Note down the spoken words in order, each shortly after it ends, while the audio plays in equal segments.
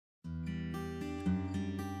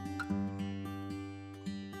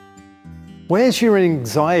Where's your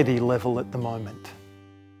anxiety level at the moment?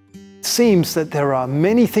 It seems that there are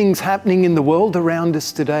many things happening in the world around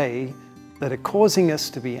us today that are causing us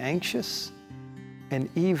to be anxious and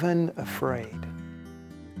even afraid.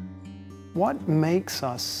 What makes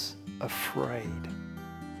us afraid?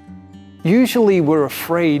 Usually we're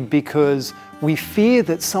afraid because we fear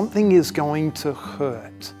that something is going to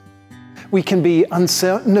hurt. We can be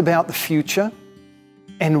uncertain about the future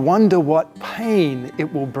and wonder what pain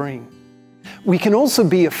it will bring. We can also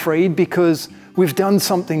be afraid because we've done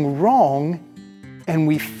something wrong and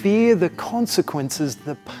we fear the consequences,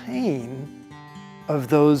 the pain of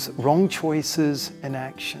those wrong choices and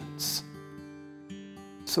actions.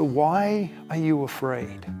 So why are you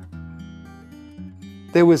afraid?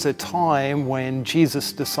 There was a time when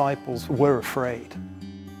Jesus' disciples were afraid.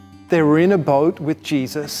 They were in a boat with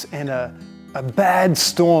Jesus and a bad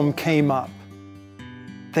storm came up.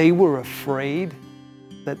 They were afraid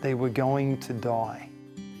that they were going to die.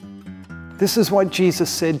 This is what Jesus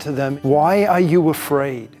said to them, "Why are you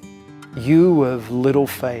afraid, you of little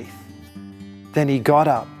faith?" Then he got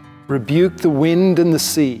up, rebuked the wind and the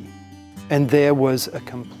sea, and there was a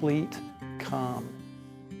complete calm.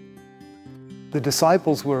 The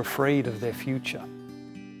disciples were afraid of their future.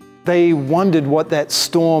 They wondered what that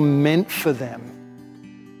storm meant for them.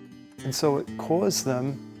 And so it caused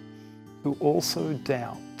them to also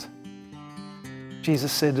doubt.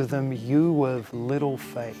 Jesus said to them, "You of little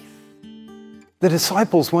faith." The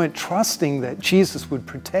disciples weren't trusting that Jesus would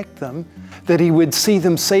protect them, that he would see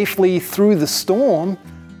them safely through the storm.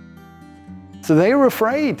 So they were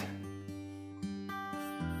afraid.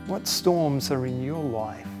 What storms are in your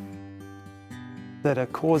life that are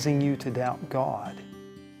causing you to doubt God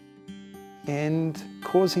and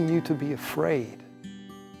causing you to be afraid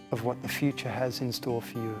of what the future has in store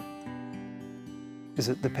for you? Is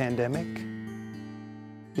it the pandemic?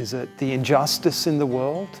 Is it the injustice in the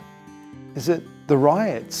world? Is it the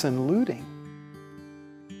riots and looting?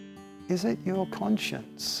 Is it your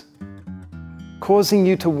conscience causing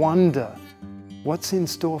you to wonder what's in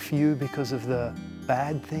store for you because of the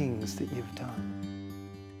bad things that you've done?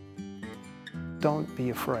 Don't be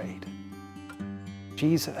afraid.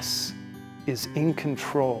 Jesus is in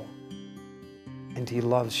control and he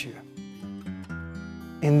loves you.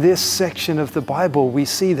 In this section of the Bible, we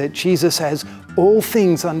see that Jesus has all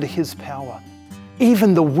things under his power.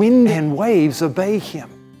 Even the wind and waves obey him.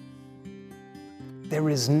 There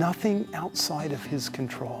is nothing outside of his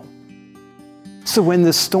control. So when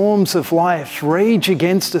the storms of life rage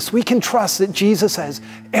against us, we can trust that Jesus has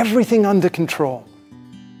everything under control,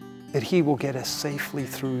 that he will get us safely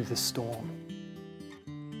through the storm.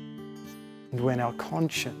 And when our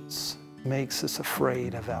conscience makes us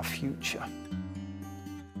afraid of our future,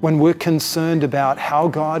 when we're concerned about how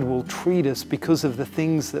God will treat us because of the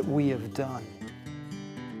things that we have done,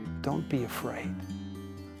 don't be afraid.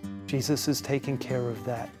 Jesus is taking care of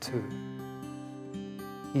that too.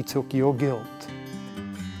 He took your guilt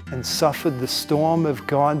and suffered the storm of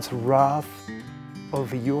God's wrath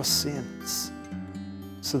over your sins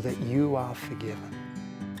so that you are forgiven.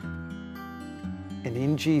 And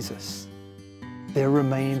in Jesus, there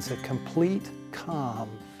remains a complete calm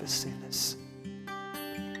for sinners.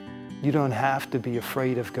 You don't have to be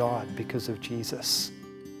afraid of God because of Jesus.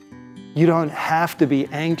 You don't have to be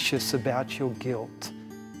anxious about your guilt.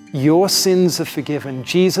 Your sins are forgiven.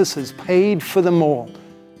 Jesus has paid for them all.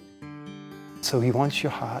 So he wants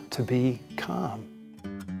your heart to be calm,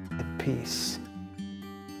 at peace.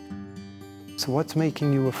 So what's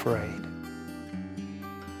making you afraid?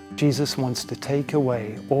 Jesus wants to take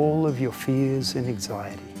away all of your fears and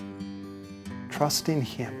anxiety. Trust in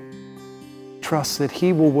him. Trust that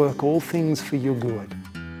he will work all things for your good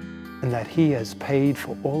and that he has paid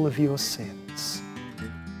for all of your sins.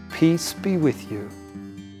 Peace be with you.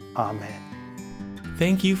 Amen.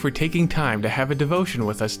 Thank you for taking time to have a devotion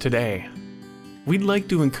with us today. We'd like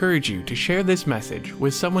to encourage you to share this message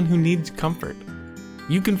with someone who needs comfort.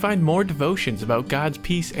 You can find more devotions about God's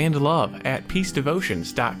peace and love at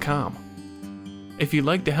peacedevotions.com. If you'd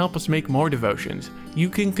like to help us make more devotions, you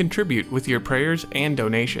can contribute with your prayers and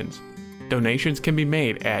donations. Donations can be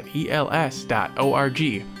made at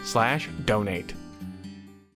els.org/donate.